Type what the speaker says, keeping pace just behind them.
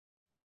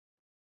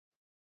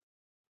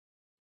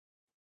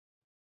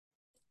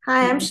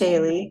Hi, I'm Amazing.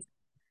 Shaylee,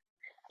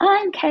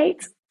 I'm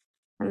Kate.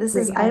 and this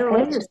is Really high Idle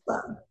pitched. Writers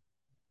Club.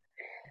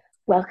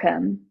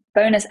 Welcome.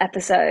 Bonus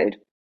episode.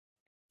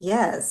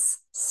 Yes,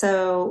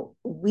 so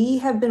we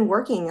have been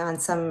working on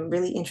some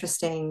really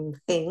interesting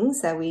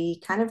things that we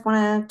kind of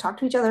want to talk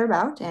to each other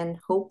about and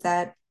hope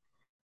that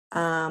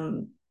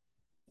um,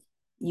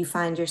 you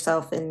find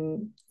yourself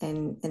in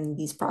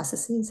these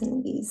processes and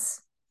in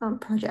these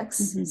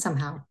projects hmm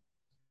somehow.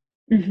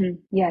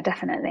 Yeah,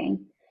 definitely.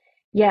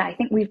 Yeah, I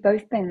think we've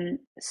both been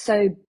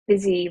so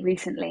busy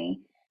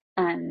recently,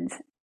 and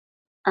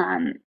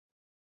um,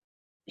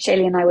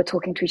 Shaylee and I were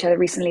talking to each other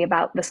recently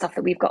about the stuff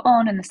that we've got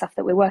on and the stuff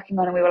that we're working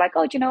on, and we were like,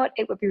 "Oh, do you know what?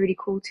 It would be really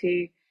cool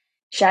to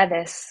share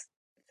this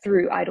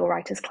through Idle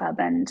Writers Club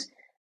and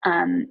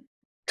um,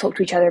 talk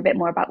to each other a bit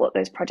more about what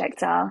those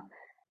projects are."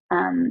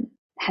 Um,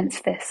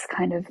 Hence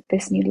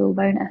this new little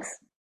bonus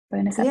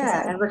Yeah,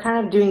 episode. and we're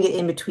kind of doing it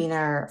in between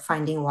our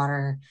Finding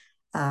Water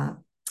uh,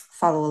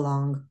 follow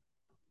along,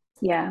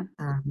 Yeah,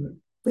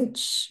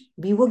 which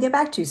we will get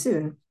back to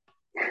soon.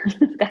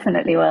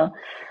 definitely will.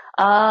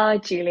 Ah,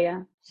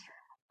 Julia.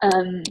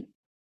 Um,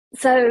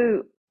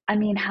 so I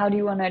mean, how do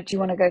you wanna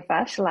go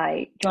first? Shall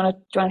I do you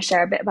wanna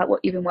share a bit about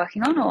what you've been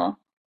working on, or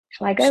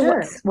shall I go?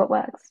 Sure. What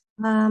works?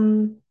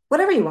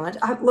 Whatever you want.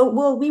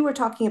 Well, we were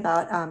talking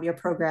about your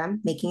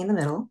program, Making in the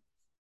Middle,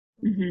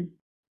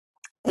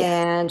 Yes.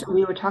 and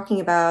we were talking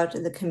about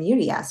the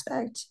community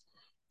aspect.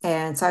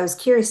 And so I was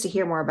curious to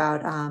hear more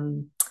about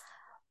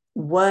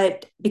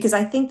because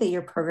I think that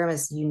your program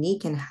is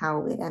unique in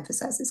how it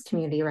emphasizes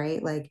community,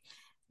 right? Like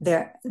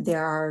there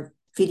are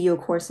video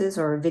courses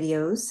or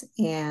videos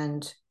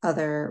and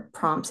other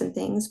prompts and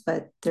things,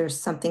 but there's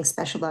something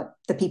special about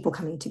the people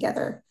coming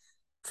together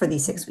for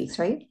these Mhm. 6 weeks,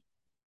 right?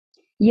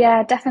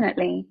 Yeah,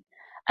 definitely.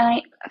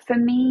 For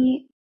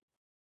me,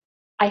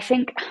 I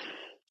think,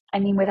 I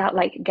mean, without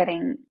like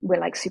getting, we're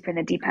like super in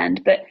the deep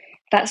end, but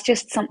that's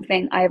just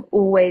something I've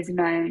always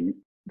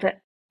known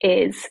that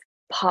is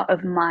part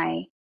of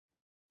my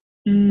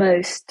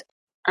most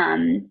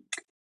um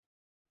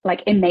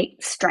like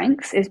innate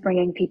strengths is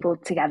bringing people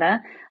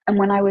together. And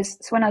when I was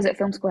at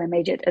film school, I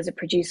majored as a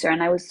producer,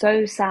 and I was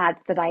so sad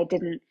that I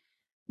didn't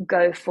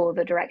go for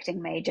the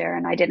directing major,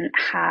 and I didn't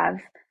have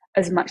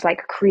as much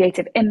like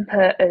creative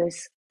input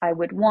as I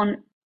would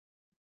want.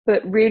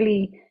 But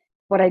really,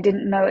 what I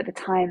didn't know at the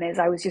time is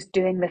I was just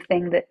doing the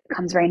thing that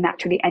comes very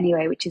naturally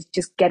anyway, which is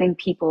just getting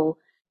people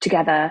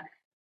together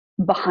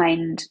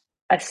behind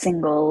a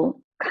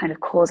single kind of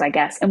cause, I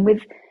guess. And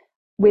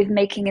with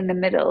making in the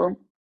middle,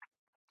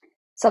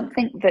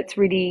 something that's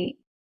really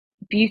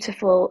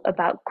beautiful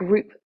about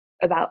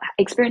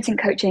experiencing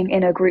coaching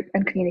in a group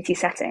and community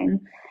setting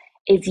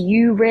is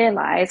you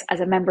realize as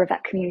a member of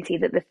that community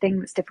that the thing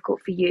that's difficult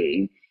for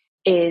you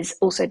is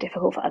also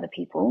difficult for other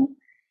people.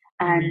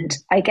 And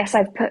Mm. I guess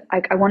I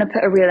want to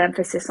put a real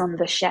emphasis on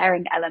the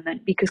sharing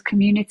element, because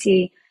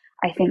community,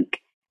 I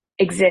think,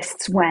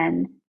 exists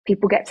when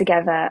people get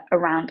together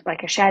around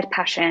like a shared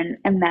passion,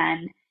 and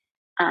then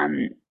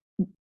um,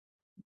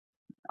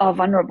 are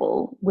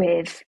vulnerable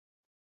with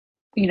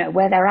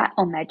where they're at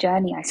on their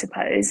journey, I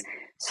suppose.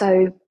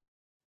 So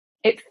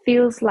it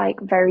feels like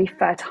very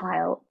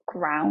fertile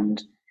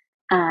ground.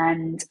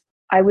 And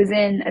I was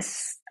in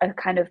a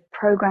kind of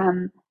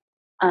program.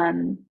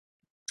 Um,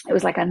 it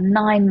was like a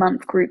 9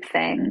 month group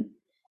thing.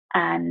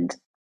 And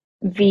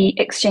the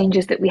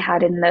exchanges that we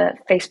had in the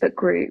Facebook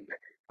group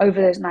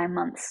over those 9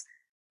 months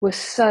were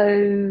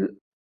so,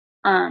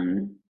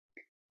 um,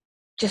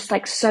 just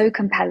like so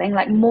compelling.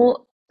 Like,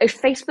 more, a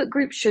Facebook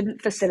group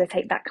shouldn't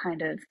facilitate that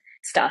kind of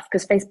stuff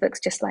because Facebook's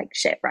just like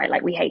shit, right?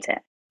 Like, we hate it.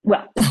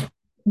 Well,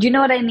 do you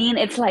know what I mean?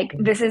 It's like,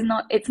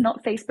 it's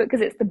not Facebook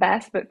because it's the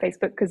best, but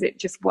Facebook because it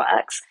just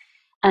works.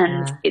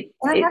 And Yeah.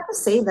 And I have to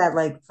say that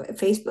like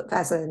Facebook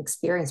as an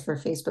experience for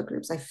Facebook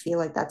groups, I feel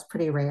like that's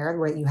pretty rare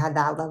where you had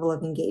that level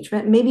of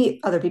engagement. Maybe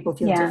other people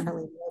feel yeah,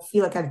 differently. I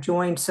feel like I've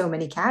joined so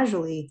many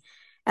casually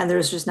and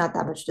there's just not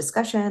that much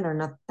discussion or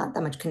not that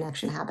much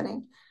connection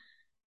happening.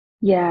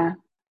 yeah.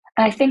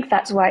 And I think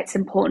that's why it's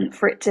important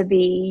for it to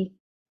be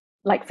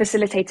like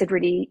facilitated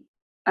really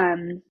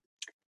um,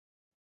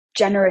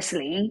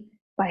 generously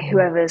by Mhm.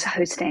 whoever's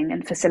hosting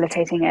and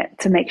facilitating it,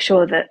 to make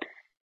sure that,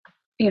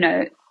 you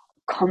know,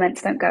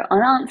 comments don't go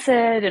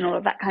unanswered and all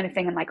of that kind of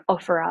thing, and like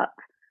offer up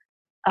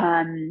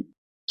um,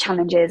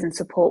 challenges and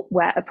support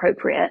where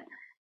appropriate.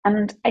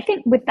 And I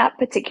think with that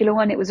particular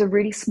one, it was a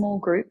really small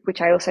group,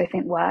 which I also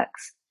think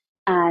works.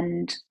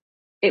 And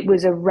it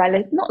was a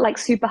not like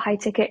super high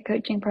ticket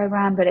coaching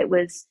program, but it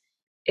was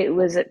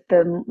at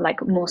the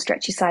like more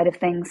stretchy side of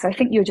things. So I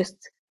think you're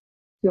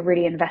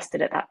really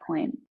invested at that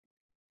point.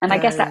 And I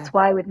Oh guess yeah. that's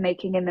why with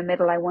making in the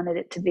middle, I wanted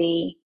it to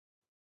be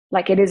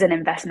like, it is an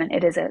investment,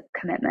 it is a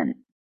commitment,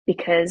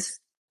 because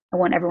I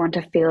want everyone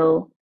to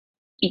feel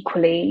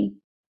equally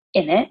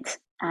in it,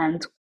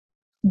 and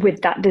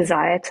with that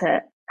desire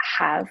to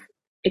have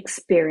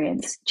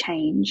experience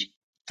change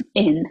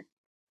in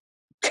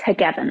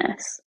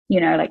togetherness,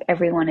 like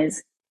everyone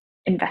is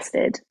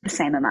invested the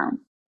same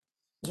amount.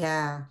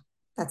 Yeah.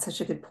 That's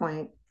such a good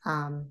point.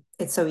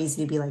 it's so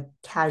easy to be like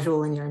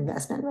casual in your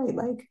investment, right?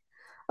 Like,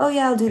 oh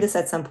yeah, I'll do this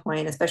at some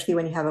point, especially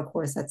when you have a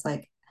course that's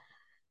like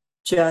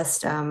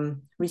just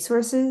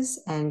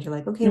resources and you're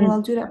like, okay, well,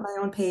 I'll Mm, do it at my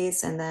own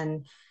pace. And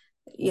then,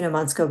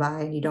 months go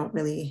by and you don't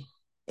really,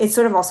 it's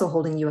sort of also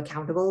holding you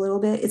accountable a little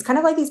bit. It's kind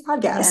of like these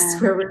podcasts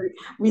yeah. where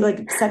we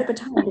like set up a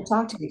time to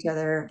talk to each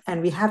other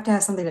and we have to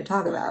have something to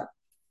talk about.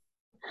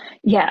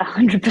 Yeah,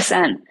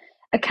 100%.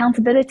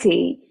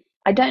 Accountability.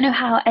 I don't know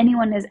how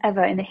anyone has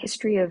ever in the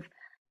history of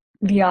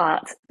the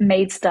art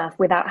made stuff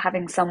without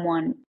having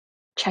someone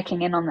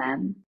checking in on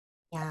them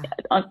Yeah,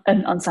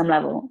 on some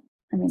level.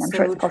 I mean, I'm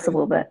sure it's so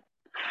possible, true. but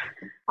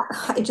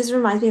It just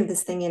reminds me of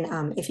this thing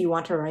in If You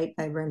Want to Write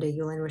by Brenda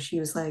Ullin, where she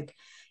was like,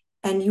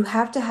 and you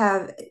have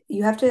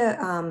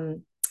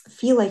to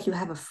feel like you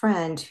have a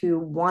friend who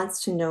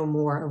wants to know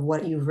more of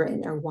what you've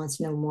written or wants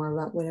to know more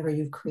about whatever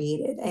you've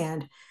created.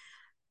 And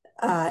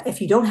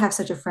if you don't have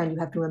such a friend, you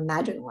have to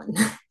imagine one,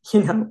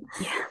 you know,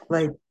 yeah.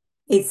 like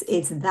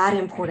it's that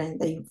important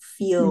that you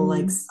feel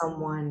like Mm,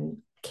 someone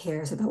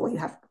cares about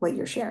what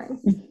you're sharing.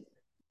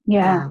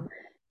 yeah, Um,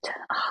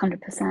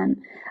 100%.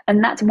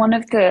 And that's one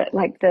of the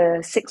like the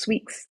 6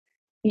 weeks,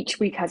 each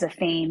week has a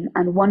theme,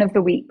 and one of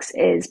the weeks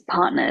is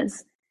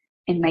partners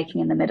in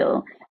making in the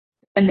middle.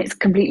 And it's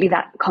completely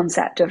that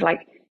concept of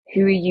like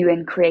who are you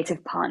in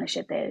creative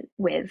partnership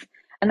with,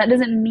 and that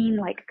doesn't mean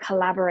like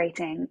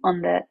collaborating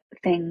on the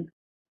thing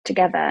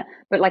together,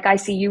 but like I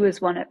see you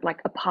as one of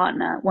like a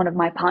partner, one of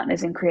my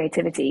partners in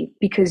creativity,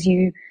 because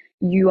you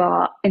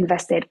are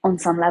invested on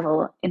some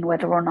level in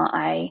whether or not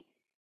I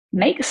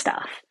make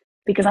stuff,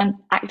 because I'm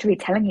actually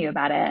telling you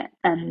about it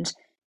and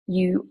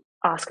you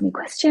ask me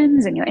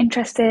questions and you're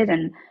interested.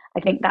 And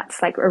I think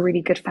that's like a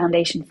really good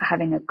foundation for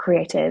having a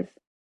creative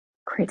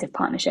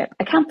partnership.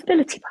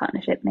 Accountability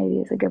partnership maybe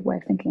is a good way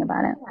of thinking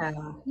about it. yeah,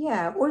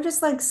 yeah, or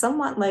just like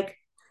someone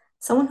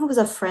who was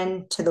a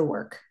friend to the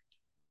work.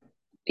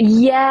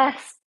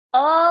 Yes.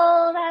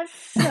 Oh, that's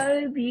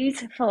so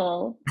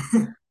beautiful.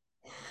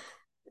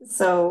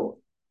 So,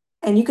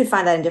 and you could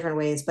find that in different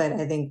ways, but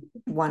I think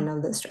one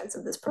of the strengths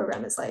of this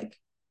program is like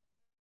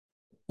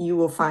you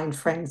will find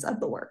friends of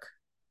the work.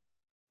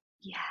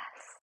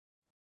 Yes.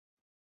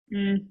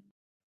 Mm,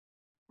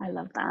 I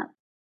love that.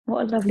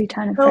 What a lovely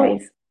turn of So,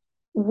 phrase.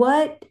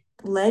 what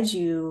led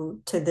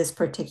you to this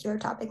particular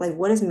topic? Like,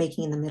 what does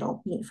making in the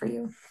middle mean for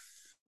you?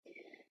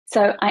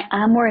 So I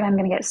am worried I'm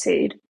going to get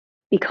sued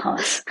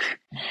because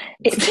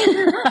it's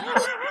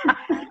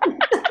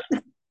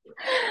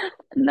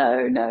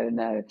no, no,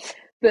 no.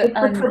 But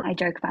I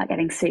joke about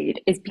getting sued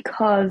is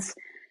because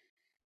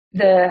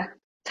the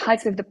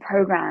title of the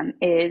program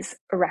is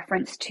a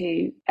reference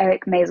to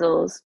Eric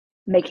Mazel's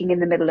Making in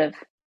the Middle of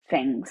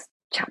Things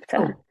chapter,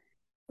 Oh,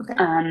 okay.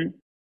 um,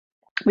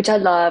 which I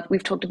love.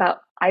 We've talked about.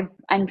 I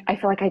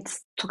feel like I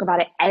talk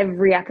about it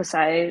every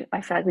episode.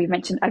 I feel like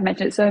I've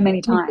mentioned it so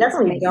many You times.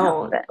 definitely Maybe not,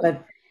 don't, but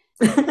but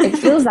it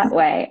feels that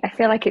way. I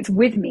feel like it's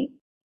with me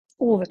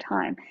all the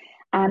time,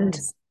 and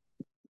yes.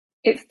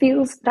 it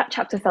feels that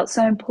chapter felt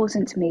so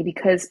important to me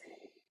because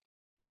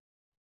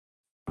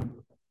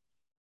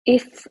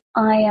if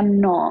I am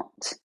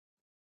not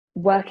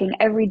working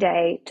every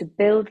day to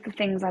build the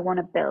things I want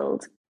to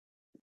build,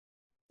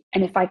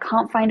 and if I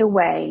can't find a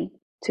way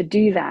to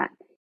do that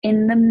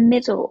in the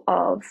middle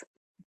of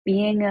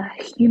being a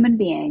human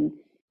being,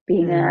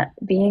 Mm,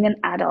 being an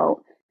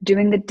adult,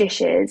 doing the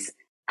dishes,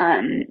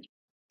 um,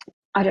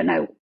 I don't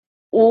know,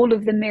 all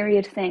of the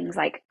myriad things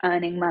like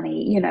earning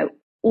money,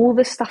 all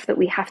the stuff that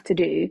we have to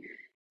do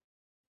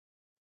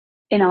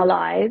in our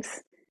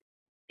lives,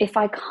 if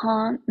I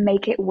can't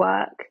make it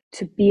work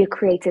to be a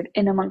creative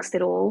in amongst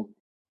it all,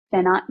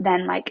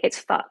 then like it's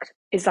fucked.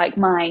 Is like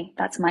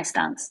that's my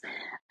stance.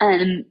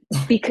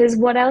 Because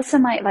what else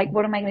am I like?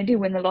 What am I going to do?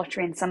 Win the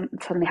lottery and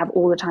suddenly have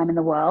all the time in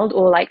the world?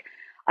 Or like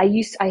I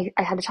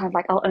had a time of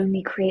like I'll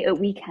only create at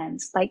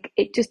weekends. Like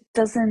it just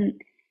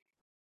doesn't.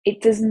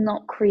 It does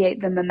not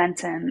create the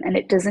momentum, and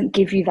it doesn't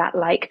give you that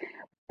like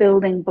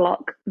building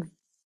block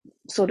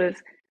sort of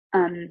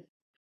um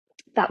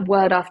that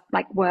word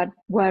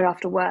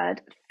after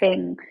word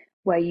thing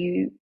where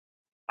you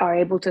are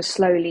able to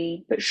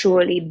slowly but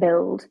surely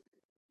build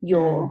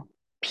your mm,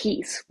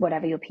 piece,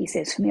 whatever your piece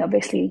is. For me,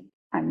 obviously,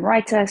 I'm a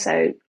writer,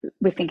 so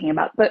we're thinking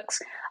about books.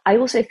 I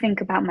also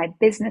think about my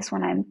business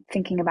when I'm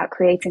thinking about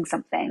creating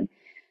something,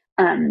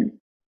 um,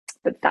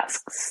 but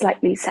that's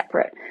slightly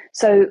separate.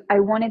 So I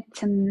wanted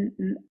to,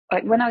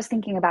 like, when I was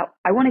thinking about,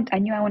 I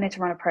knew I wanted to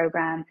run a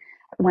program.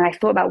 When I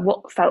thought about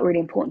what felt really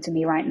important to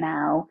me right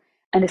now,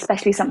 and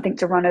especially something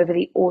to run over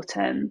the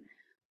autumn,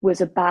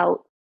 was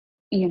about,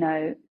 you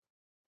know,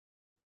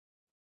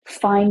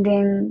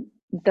 finding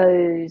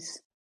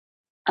those,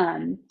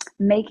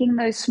 making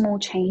those small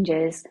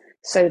changes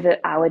so that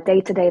our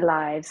day to day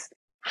lives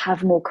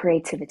have more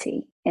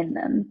creativity in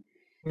them.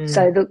 mm,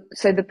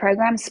 So the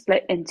program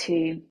split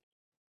into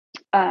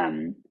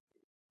um,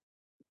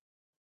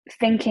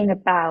 thinking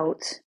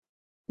about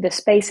the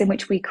space in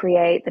which we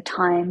create, the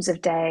times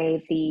of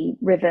day, the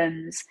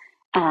rhythms,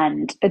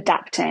 and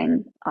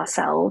adapting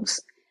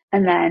ourselves.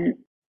 And then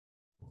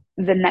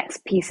the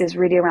next piece is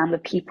really around the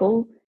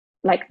people,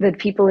 like the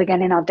people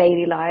again in our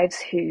daily lives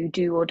who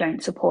do or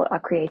don't support our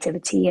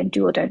creativity and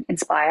do or don't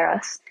inspire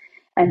us,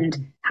 and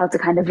how to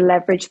kind of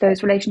leverage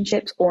those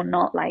relationships or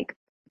not, like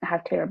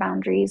have clearer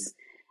boundaries.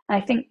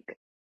 And I think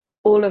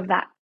all of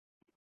that,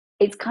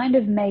 it's kind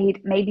of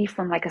made maybe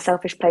from like a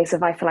selfish place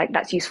of I feel like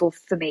that's useful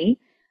for me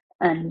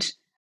and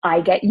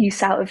I get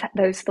use out of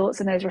those thoughts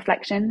and those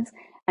reflections.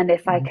 And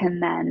if I Mhm. can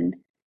then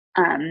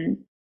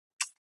um,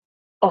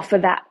 offer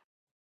that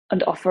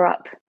and offer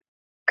up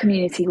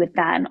community with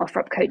that and offer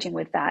up coaching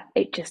with that,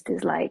 it just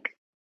is like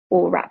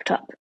all wrapped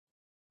up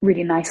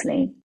really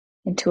nicely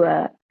into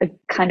a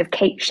kind of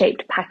cake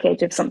shaped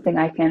package of something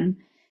I can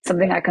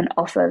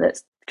offer that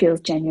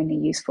feels genuinely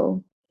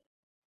useful.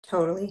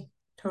 Totally,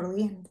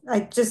 totally.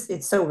 And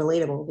it's so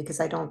relatable because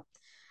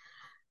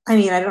I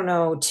mean, I don't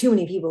know too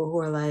many people who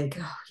are like,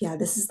 oh, yeah,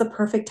 this is the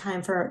perfect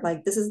time for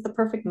like, this is the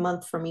perfect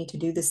month for me to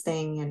do this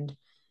thing. And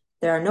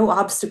there are no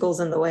obstacles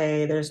in the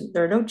way. There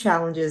are no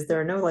challenges.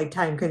 There are no like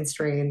time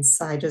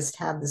constraints. I just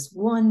have this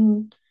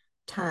one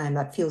time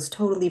that feels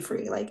totally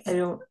free. Like I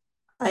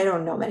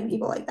don't know many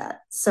people like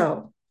that.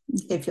 So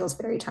it feels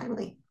very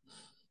timely.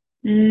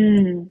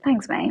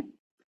 Thanks, mate.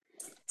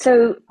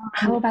 So,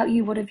 how Um, about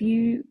you? What have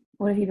you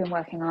been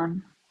working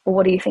on, or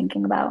what are you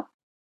thinking about?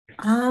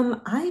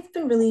 I've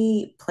been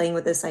really playing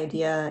with this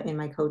idea in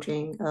my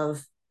coaching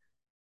of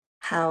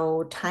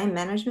how time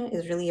management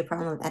is really a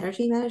problem of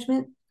energy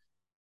management.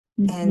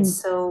 And Mm-hmm.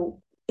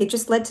 so it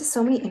just led to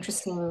so many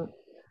interesting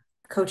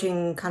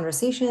coaching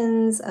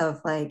conversations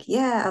of like,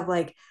 yeah, of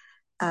like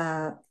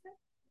uh,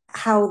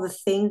 how the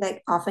thing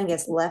that often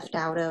gets left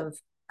out of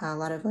a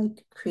lot of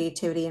like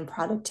creativity and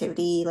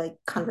productivity like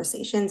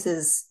conversations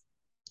is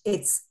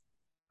it's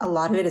a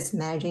lot of it is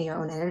managing your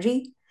own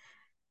energy.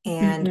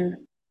 And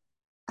Mm-hmm.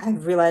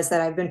 I've realized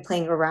that I've been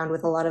playing around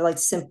with a lot of like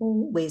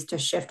simple ways to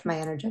shift my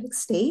energetic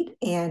state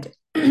and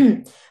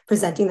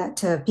presenting that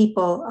to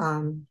people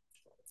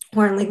who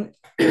are in like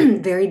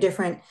very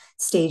different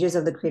stages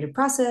of the creative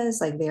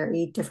process, like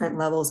very different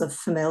levels of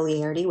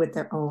familiarity with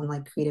their own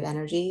like creative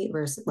energy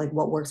versus like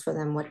what works for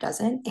them, what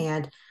doesn't.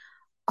 And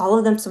all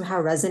of them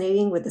somehow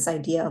resonating with this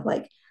idea of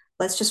like,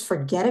 let's just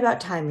forget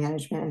about time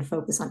management and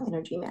focus on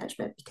energy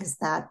management because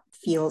that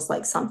feels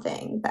like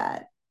something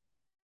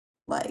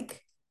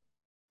like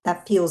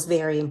that feels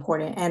very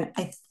important. And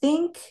I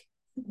think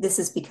this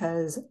is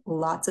because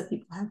lots of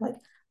people have like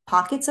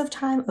pockets of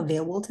time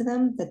available to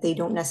them that they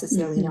don't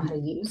necessarily know how Mm-hmm. to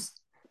use.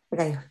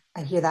 Like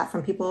I hear that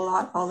from people a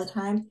lot all the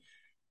time.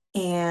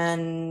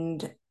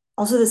 And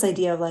also this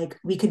idea of like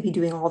we could be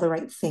doing all the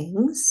right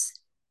things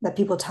that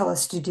people tell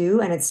us to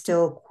do, and it's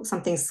still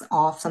something's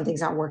off,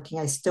 something's not working.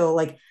 I still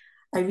like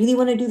I really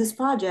want to do this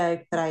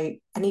project, but I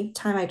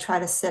anytime I try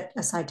to set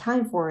aside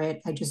time for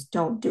it, I just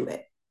don't do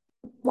it.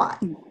 Why?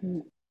 Mm-hmm.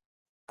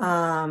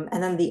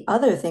 And then the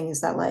other thing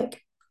is that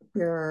like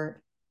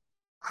we're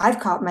I've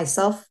caught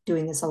myself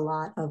doing this a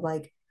lot of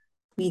like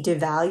we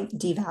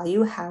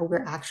devalue how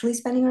we're actually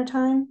spending our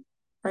time,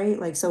 right?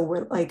 Like so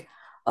we're like,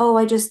 oh,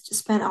 I just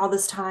spent all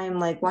this time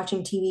like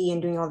watching TV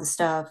and doing all this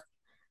stuff.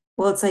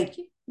 Well, it's like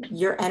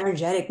your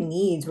energetic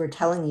needs were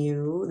telling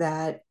you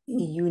that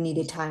you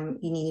needed time,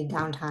 you needed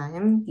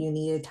downtime, you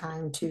needed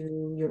time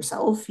to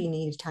yourself, you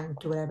needed time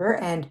to whatever,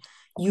 and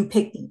you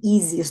picked the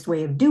easiest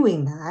way of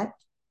doing that.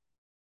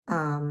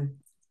 Um,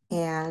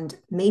 and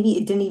maybe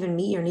it didn't even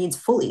meet your needs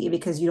fully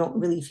because you don't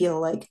really feel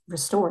like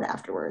restored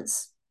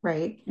afterwards,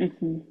 right?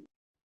 Mm-hmm.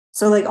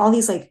 So like all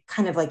these like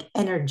kind of like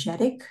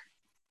energetic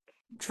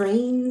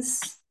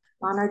drains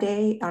on our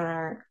day, on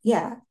our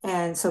yeah.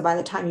 And so by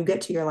the time you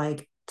get to your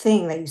like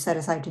thing that you set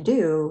aside to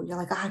do, you're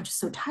like, oh, I'm just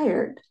so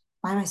tired.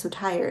 Why am I so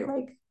tired?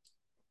 Like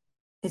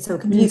it's so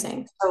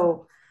confusing.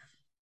 So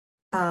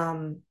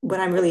what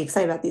I'm really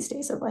excited about these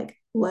days of like,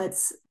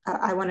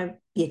 I want to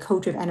be a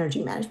coach of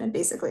energy management,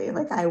 basically.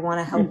 Like I want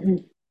to help Mm-hmm.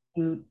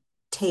 you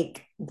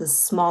take the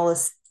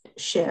smallest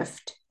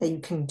shift that you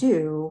can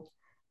do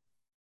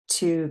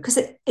to because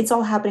it's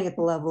all happening at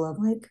the level of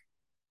like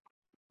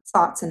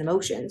thoughts and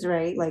emotions,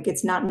 right? Like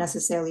it's not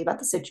necessarily about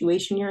the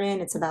situation you're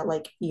in, it's about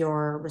like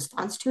your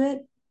response to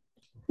it.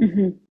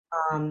 Mm-hmm.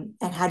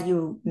 And how do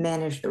you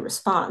manage the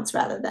response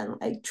rather than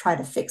like try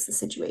to fix the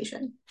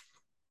situation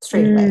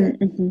straight away.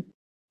 Mm-hmm.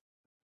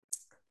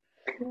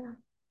 Yeah.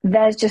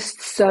 There's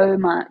just so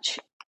much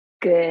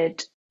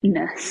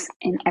goodness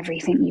in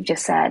everything you've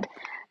just said.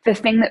 The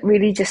thing that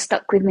really just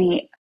stuck with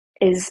me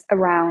is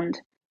around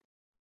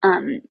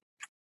um,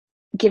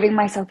 giving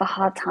myself a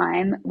hard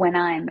time when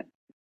I'm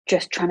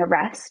just trying to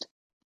rest.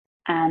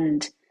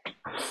 And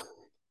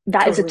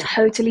that is a Totally.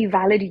 totally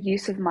valid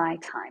use of my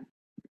time.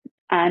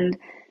 And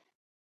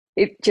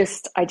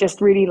I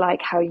just really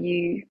like how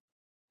you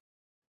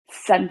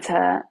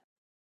center,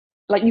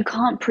 like you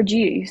can't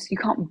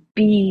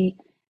be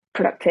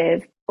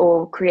productive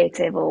or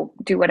creative or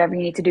do whatever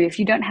you need to do if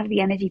you don't have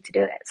the energy to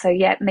do it. So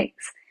yeah,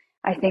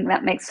 I think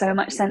that makes so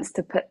much sense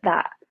to put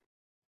that,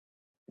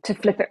 to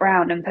flip it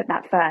around and put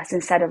that first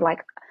instead of like,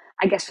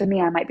 I guess for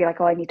me, I might be like,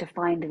 oh, I need to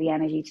find the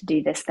energy to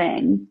do this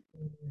thing.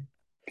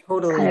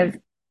 Kind Totally. of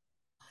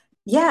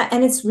Yeah,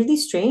 and it's really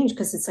strange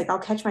because it's like I'll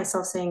catch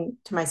myself saying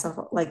to myself,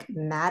 like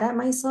mad at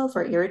myself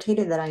or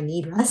irritated that I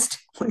need rest.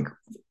 Like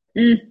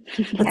Mm,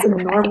 that's yeah, a right.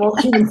 normal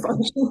human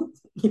function,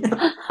 you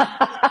know?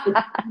 If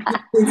you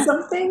did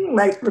something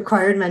like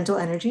required mental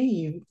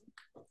energy,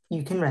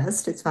 you can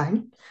rest, it's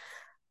fine.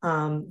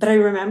 But I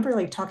remember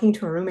like talking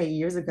to a roommate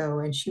years ago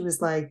and she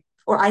was like,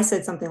 or I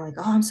said something like,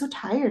 "Oh, I'm so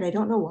tired. I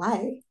don't know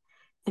why."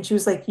 And she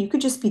was like, "You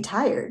could just be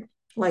tired.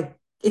 Like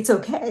it's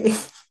okay."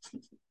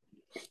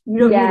 You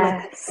don't need like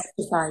to Yes.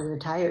 justify your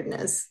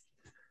tiredness.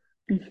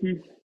 Hmm.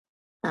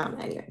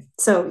 Anyway,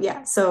 so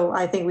yeah, so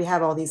I think we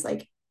have all these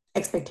like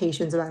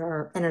expectations about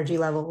our energy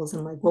levels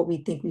and like what we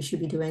think we should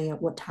be doing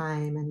at what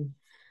time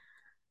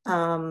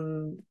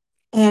um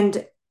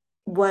and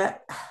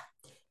what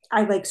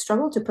I like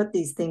struggle to put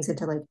these things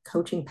into like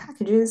coaching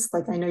packages.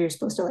 Like I know you're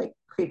supposed to like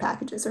create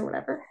packages or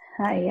whatever,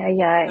 Ay,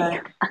 ay,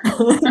 ay.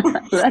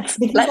 but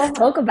because Let's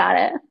talk about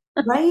it.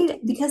 right?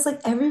 Because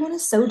like everyone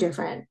is so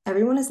different.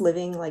 Everyone is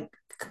living like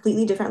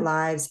completely different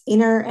lives,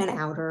 inner and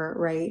outer,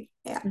 right?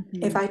 Yeah.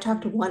 If Hmm. I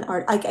talk to one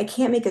art, I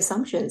can't make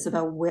assumptions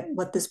about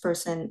what this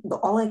person, but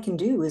all I can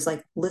do is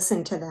like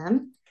listen to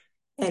them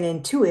and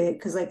intuit.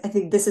 Because like I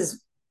think this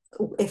is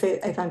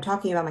if I'm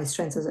talking about my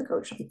strengths as a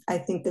coach, like, I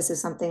think this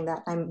is something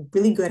that I'm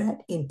really good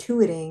at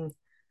intuiting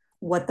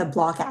what the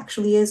block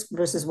actually is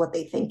versus what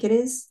they think it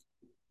is,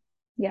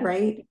 Yeah,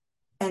 right?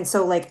 And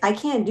so like I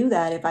can't do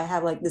that if I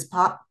have like this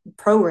pop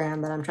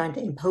program that I'm trying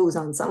to impose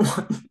on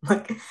someone.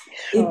 Like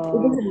it sure.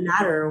 doesn't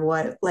matter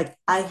what like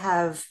I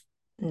have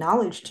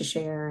knowledge to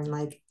share and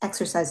like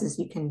exercises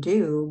you can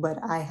do, but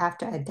I have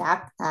to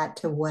adapt that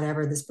to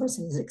whatever this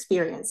person is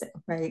experiencing,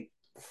 right?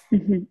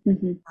 Hmm.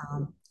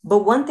 Hmm. But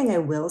one thing I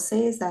will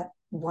say is that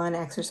one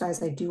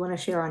exercise I do want to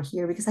share on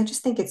here because I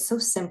just think it's so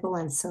simple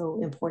and so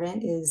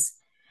important is,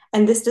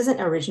 and this doesn't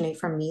originate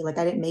from me, like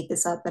I didn't make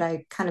this up, but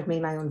I kind of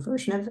made my own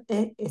version of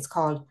it. It's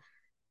called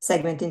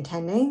segment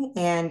intending,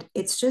 and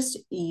it's just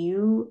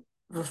you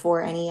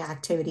before any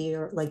activity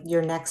or like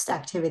your next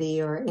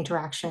activity or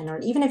interaction, or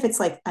even if it's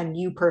like a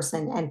new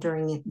person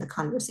entering the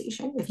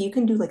conversation, if you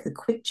can do like a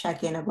quick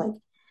check-in of like,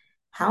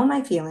 how am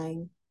I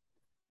feeling?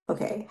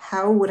 Okay,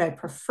 how would I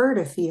prefer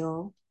to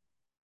feel?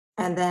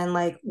 And then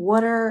like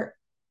what are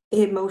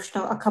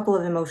a couple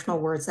of emotional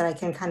words that I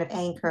can kind of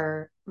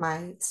anchor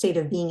my state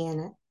of being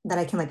in that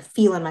I can like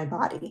feel in my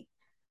body,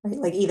 right?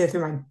 Like either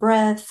through my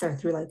breath or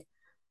through like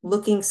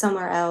looking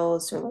somewhere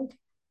else or like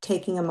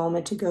taking a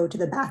moment to go to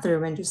the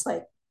bathroom and just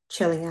like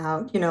chilling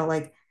out,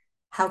 like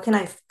how can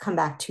I come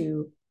back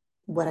to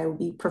what I would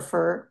be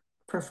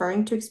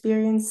preferring to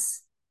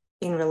experience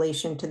in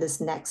relation to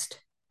this next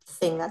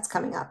thing that's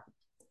coming up.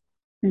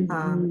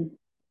 Um, Hmm.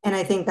 and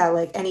I think that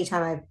like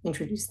anytime I've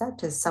introduced that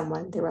to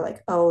someone, they were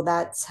like, "Oh,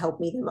 that's helped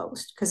me the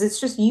most." Because it's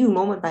just you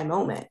moment by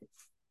moment,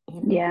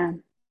 you know, Yeah.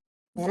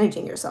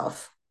 managing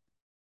yourself.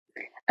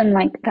 And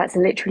like that's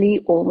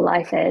literally all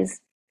life is.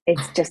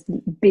 It's just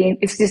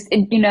it's just,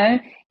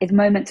 it's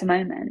moment to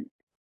moment.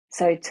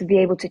 So to be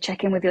able to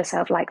check in with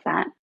yourself like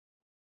that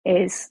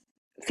is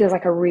feels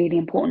like a really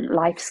important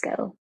life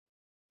skill.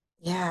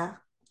 Yeah,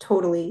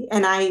 totally.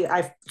 And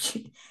I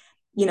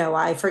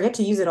forget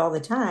to use it all the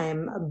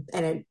time,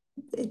 and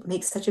it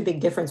makes such a big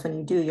difference when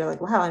you do. You're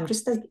like, wow, I'm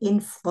just like in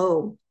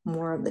flow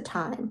more of the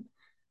time.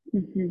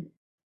 Hmm.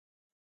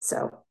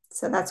 So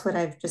that's what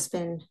I've just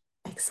been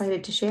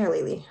excited to share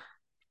lately.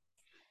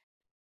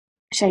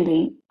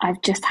 Shaylee,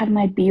 I've just had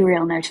my Be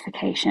Real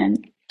notification.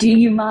 Do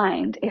you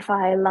mind if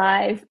I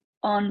live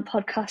on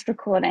podcast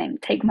recording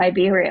take my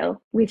Be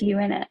Real with you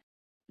in it?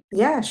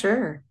 Yeah,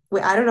 sure.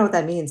 Wait, I don't know what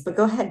that means, but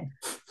go ahead.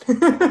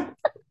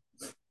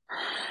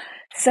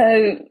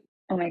 So,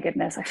 oh my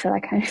goodness, I feel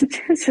like I'm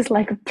it's just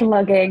like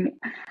plugging.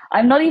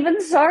 I'm not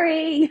even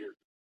sorry.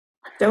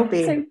 Don't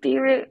be. So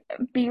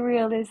Be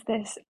Real is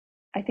this.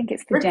 I think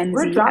it's the Gen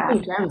We're Z dropping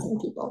app. gems on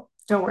people.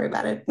 Don't worry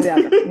about it. We are,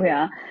 we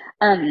are.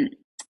 Um,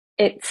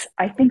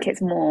 I think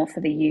it's more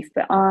for the youth,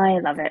 but I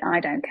love it. I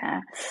don't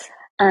care.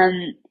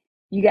 Um,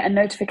 you get a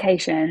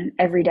notification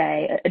every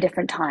day at a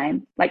different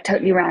time, like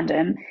totally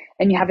random,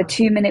 and you have a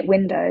 2 minute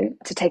window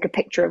to take a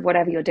picture of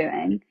whatever you're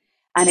doing,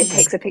 and it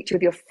takes a picture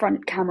with your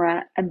front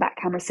camera and back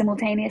camera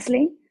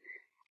simultaneously,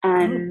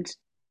 Oh,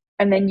 and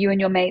then you and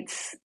your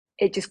mates.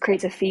 It just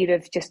creates a feed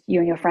of just you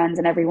and your friends,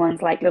 and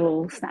everyone's like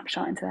little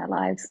snapshot into their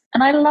lives,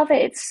 and I love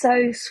it. It's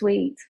so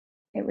sweet.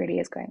 It really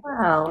is great.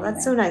 wow,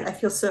 that's so Anyway. nice. I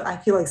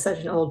feel like such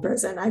an old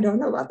person. I don't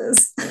know about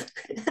this.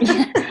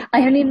 Yeah,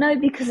 I only know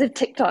because of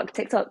TikTok.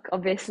 TikTok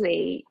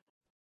obviously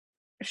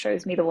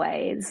shows me the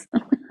ways.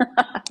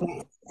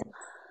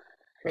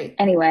 Great.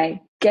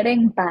 Anyway,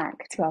 getting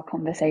back to our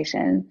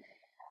conversation,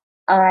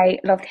 I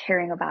loved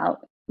hearing about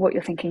what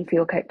you're thinking for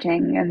your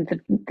coaching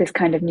and this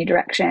kind of new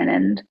direction.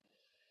 And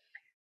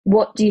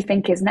what do you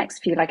think is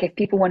next for you? Like, if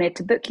people wanted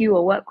to book you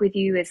or work with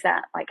you, is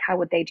that like, how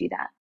would they do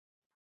that?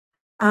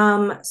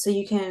 So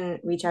you can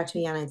reach out to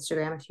me on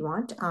Instagram if you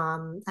want.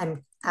 I'm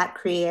at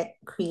create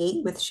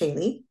with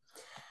Shaylee,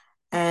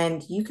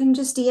 and you can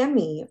just DM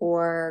me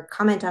or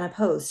comment on a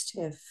post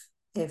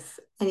if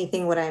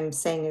anything what I'm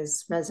saying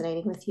is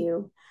resonating with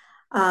you.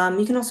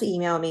 You can also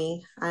email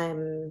me.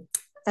 I'm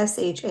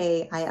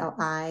shailiS90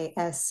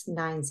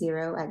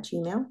 at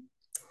Gmail.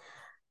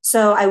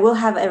 So I will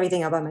have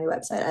everything up on my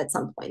website at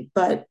some point,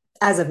 but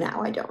as of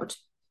now, I don't.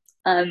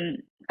 Um,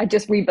 I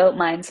just rebuilt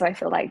mine, so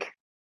Yours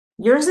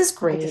is I just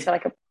great. feel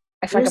like a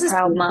Yours is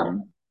proud beautiful.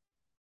 mum.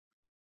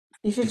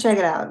 You should check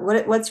it out.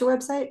 What's your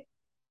website?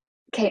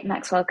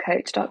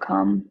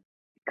 KateMaxwellCoach.com.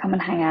 Come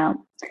and hang out.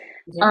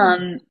 Yeah.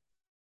 Um,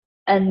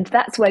 and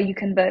that's where you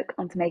can book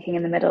onto Making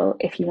in the Middle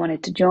if you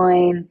wanted to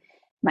join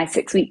my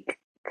 6 week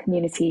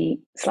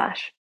community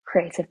slash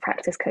creative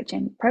practice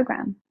coaching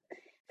program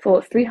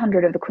for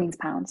 300 of the Queen's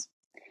pounds,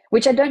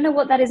 which I don't know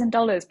what that is in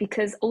dollars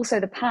because also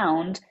the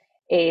pound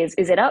is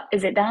it up?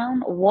 Is it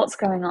down? What's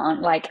going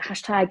on? Like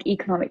hashtag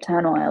economic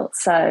turmoil.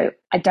 So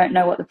I don't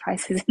know what the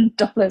price is in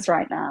dollars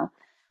right now,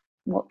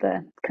 what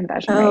the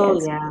conversion rate Oh,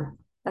 is. yeah.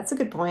 That's a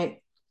good point.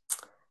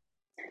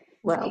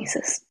 Well,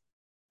 Jesus.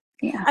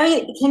 Yeah. I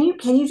mean,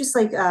 can you just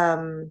like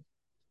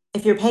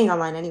if you're paying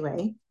online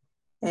anyway,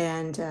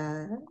 and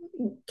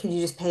can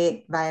you just pay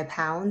it via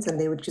pounds and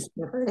they would just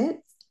convert it?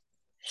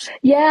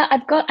 Yeah,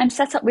 I'm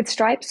set up with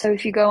Stripe. So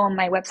if you go on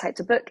my website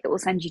to book, it will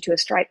send you to a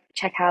Stripe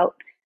checkout.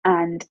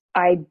 And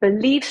I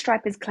believe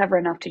Stripe is clever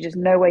enough to just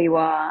know where you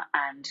are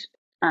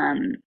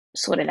and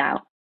sort it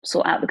out,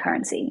 sort out the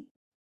currency.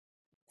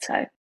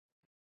 So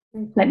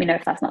Very let me cool. know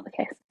if that's not the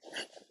case.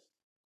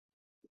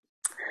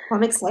 Well,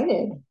 I'm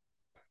excited.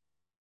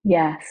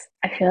 Yes,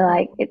 I feel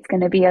like it's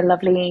going to be a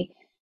lovely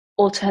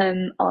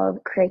autumn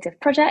of creative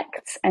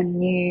projects and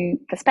new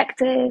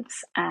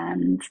perspectives.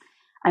 And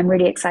I'm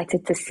really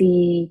excited to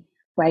see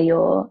where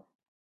your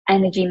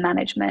energy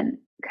management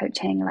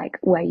coaching, like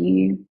what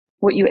you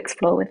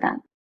explore with that.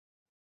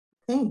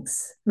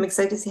 Thanks. I'm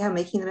excited to see how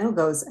Making the Middle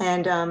goes.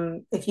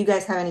 And if you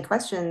guys have any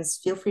questions,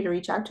 feel free to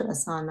reach out to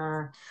us on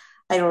our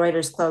Idle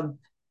Writers Club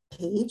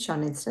page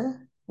on Insta,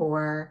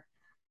 or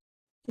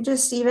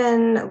just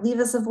even leave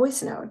us a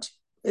voice note.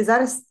 Is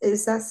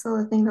that still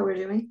a thing that we're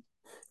doing?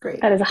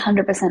 Great. That is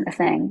 100% a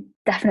thing.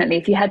 Definitely.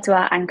 If you head to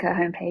our Anchor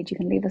homepage, you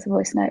can leave us a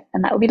voice note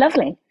and that would be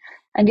lovely.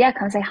 And yeah,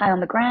 come say hi on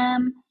the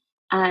gram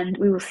and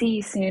we will see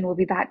you soon. We'll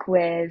be back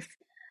with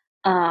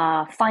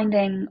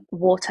Finding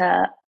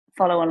Water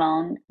follow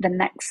along. The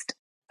next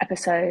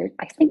episode,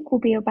 I think, will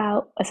be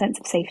about a sense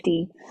of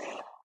safety.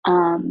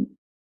 Um,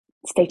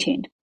 Stay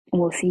tuned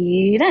and we'll see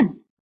you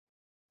then.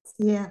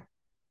 Yeah.